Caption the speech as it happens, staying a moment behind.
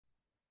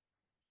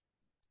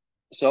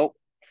So,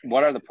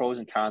 what are the pros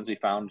and cons we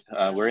found?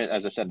 We're in,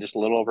 as I said, just a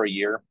little over a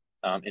year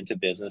into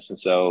business, and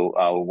so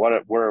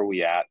where are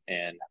we at,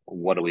 and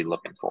what are we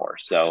looking for?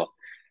 So,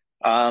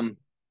 um,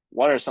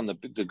 what are some of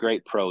the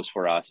great pros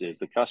for us? Is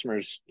the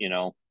customers,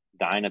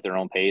 dine at their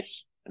own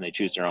pace and they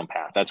choose their own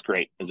path. That's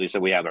great. As I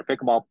said, we have our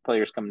pickleball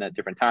players coming at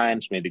different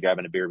times, maybe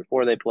grabbing a beer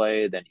before they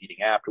play, then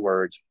eating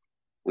afterwards.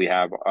 We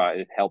have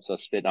it helps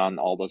us fit on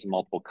all those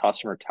multiple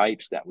customer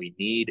types that we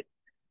need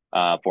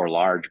for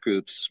large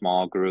groups,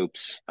 small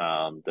groups,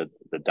 the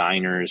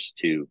diners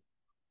to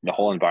the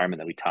whole environment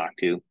that we talk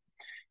to.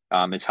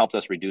 It's helped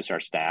us reduce our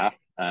staff.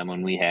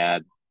 When we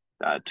had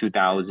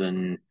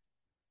 2,000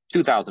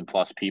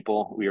 plus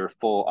people, we were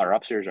full. Our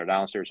upstairs, our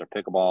downstairs, our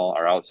pickleball,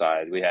 our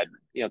outside. We had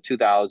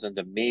 2,000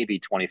 to maybe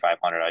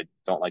 2,500. I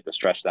don't like to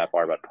stretch that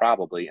far, but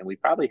probably, and we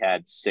probably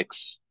had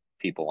six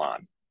people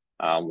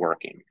on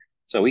working.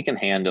 So we can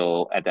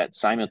handle at that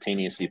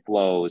simultaneously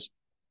flows.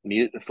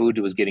 The food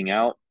was getting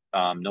out.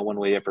 No one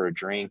waited for a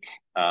drink.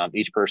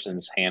 Each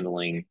person's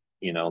handling,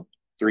 300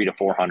 to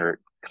 400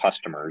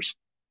 customers,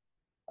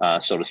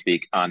 so to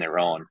speak, on their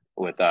own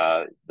with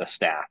the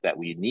staff that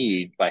we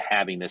need by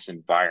having this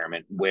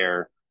environment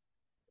where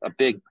a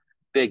big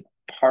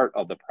part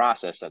of the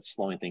process that's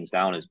slowing things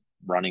down is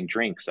running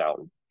drinks out,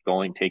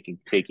 going,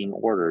 taking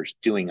orders,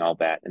 doing all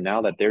that. And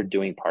now that they're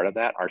doing part of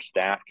that, our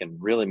staff can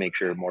really make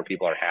sure more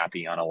people are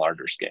happy on a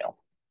larger scale.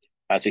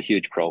 That's a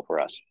huge pro for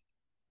us.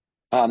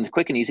 The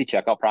quick and easy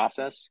checkout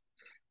process.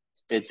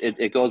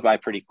 It goes by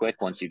pretty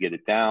quick once you get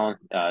it down.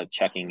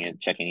 Checking in,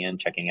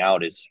 checking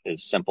out is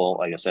simple.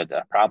 Like I said,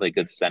 probably a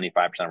good 75%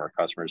 of our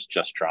customers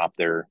just drop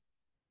their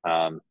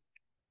um,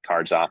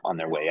 cards off on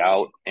their way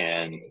out,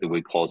 and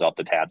we close out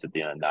the tabs at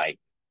the end of the night.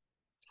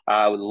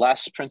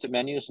 Less printed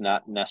menus,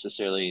 not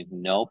necessarily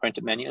no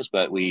printed menus,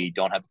 but we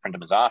don't have to print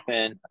them as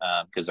often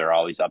because they're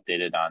always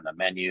updated on the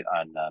menu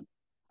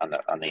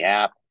on the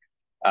app.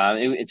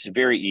 It's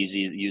very easy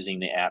using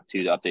the app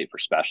to update for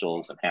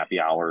specials and happy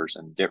hours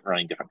and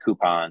running different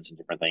coupons and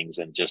different things,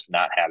 and just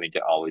not having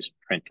to always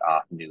print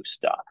off new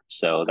stuff.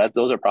 So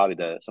those are probably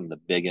some of the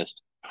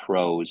biggest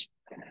pros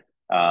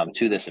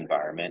to this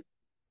environment.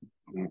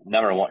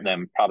 Number one,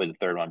 then probably the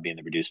third one being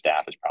the reduced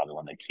staff is probably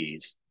one of the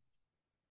keys.